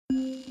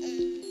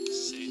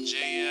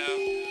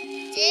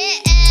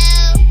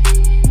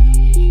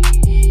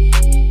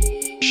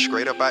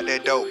Straight up out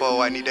that dope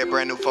boy, I need that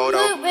brand new photo.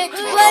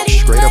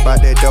 Straight up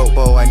out that dope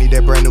boy, I need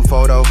that brand new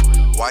photo.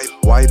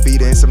 White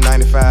beater and some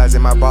 95s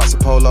in my boxer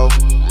polo.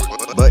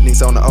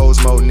 Buttons on the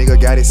Osmo, nigga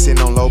got it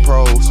sitting on low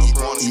pros.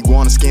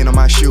 Iguana skin on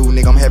my shoe,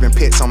 nigga, I'm having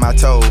pets on my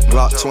toe.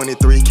 Glock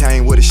 23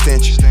 came with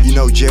extension, you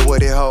know jet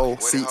what it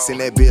hold. Seats in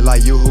that bit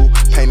like Yoo-hoo,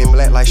 painted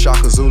black like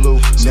Shaka Zulu.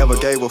 Never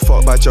gave a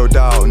fuck about your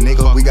dog,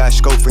 nigga, we got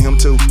scope for him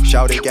too.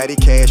 Shawty got his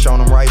cash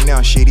on him right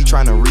now, shit, he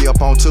tryna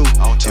re-up on two.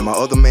 And my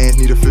other mans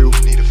need a few,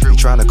 he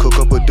tryna cook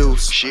up a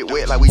deuce. Shit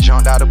wet like we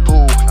jumped out the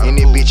pool, in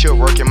this bitch here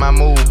working my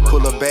move.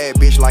 Pull a bad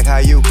bitch like how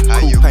you,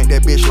 paint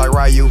that bitch like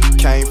Ryu.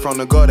 Came from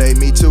the gutter,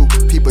 me too.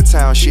 People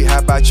town shit, how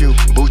about you?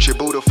 Boochie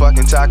Buddha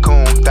fucking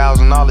tycoon,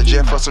 $1,000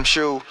 jet for some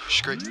shoe.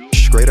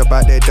 Straight up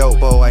out that dope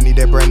boy, I need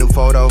that brand new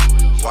photo.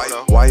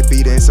 White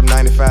beater and some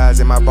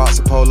 95s in my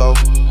boxer polo.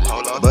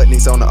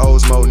 Buttons on the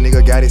Osmo,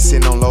 nigga got it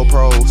sitting on low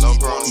pros.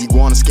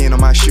 Iguana skin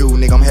on my shoe,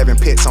 nigga, I'm having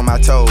pets on my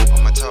toe.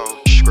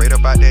 Straight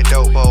up out that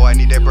dope boy, I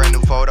need that brand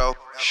new photo.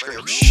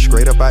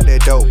 Straight up out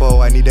that dope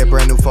boy, I need that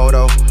brand new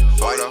photo.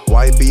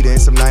 White beater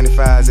and some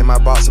 95s in my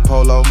boxer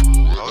polo.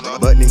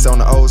 Buttons on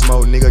the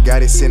Osmo, nigga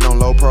got it sitting on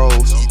low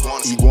pros.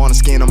 Iguana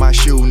skin on my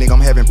shoe, nigga,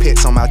 I'm having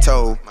pets on my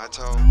toe.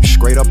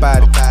 Straight up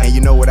out it, and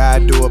you know what I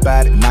do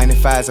about it.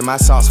 95s in my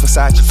socks,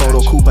 Versace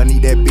photo coupe, I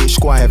need that bitch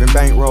squad. Having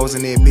bank rolls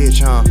in that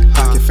bitch, huh?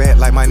 Pocket fat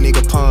like my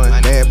nigga Pun.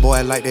 Bad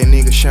boy like that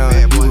nigga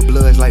Sean. Blue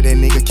bloods like that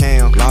nigga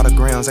Cam. Lot of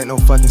grams, ain't no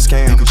fucking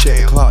scam. You can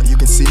check the clock, you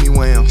can see me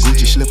wham.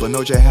 Gucci slipper,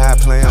 no J high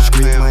plan.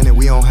 Street money,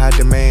 we on high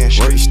demand.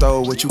 Work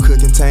stole what you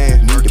cookin'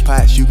 tan. Need the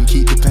pots, you can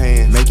keep the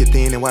pan. Make it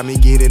thin and watch me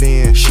get it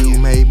in. Shoe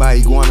made by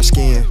Iguana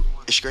skin.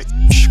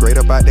 Straight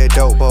up out that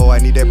dope boy, I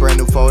need that brand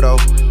new photo.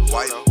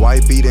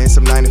 White beater and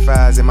some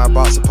 95s in my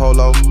boxer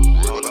polo.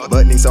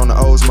 Buttons on the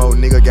Osmo,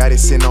 nigga got it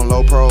sitting on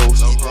low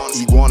pros.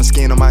 Iguana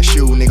skin on my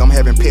shoe, nigga, I'm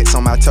having pets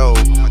on my toe.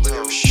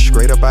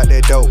 Straight up out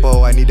that dope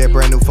boy, I need that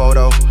brand new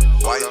photo.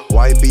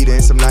 White beater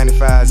and some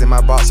 95s in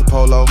my boxer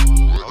polo.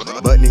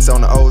 Buttons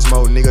on the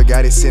Osmo, nigga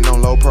got it sitting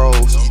on low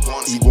pros.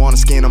 Iguana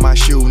skin on my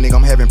shoe, nigga,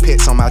 I'm having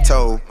pets on my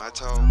toe.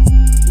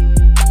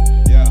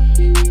 Yeah.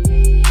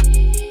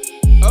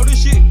 Oh,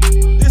 this shit,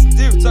 this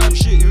different type of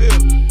shit, you feel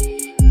me?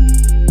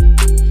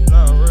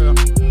 Nah, real.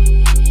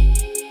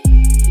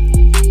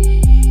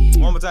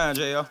 One more time,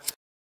 JL.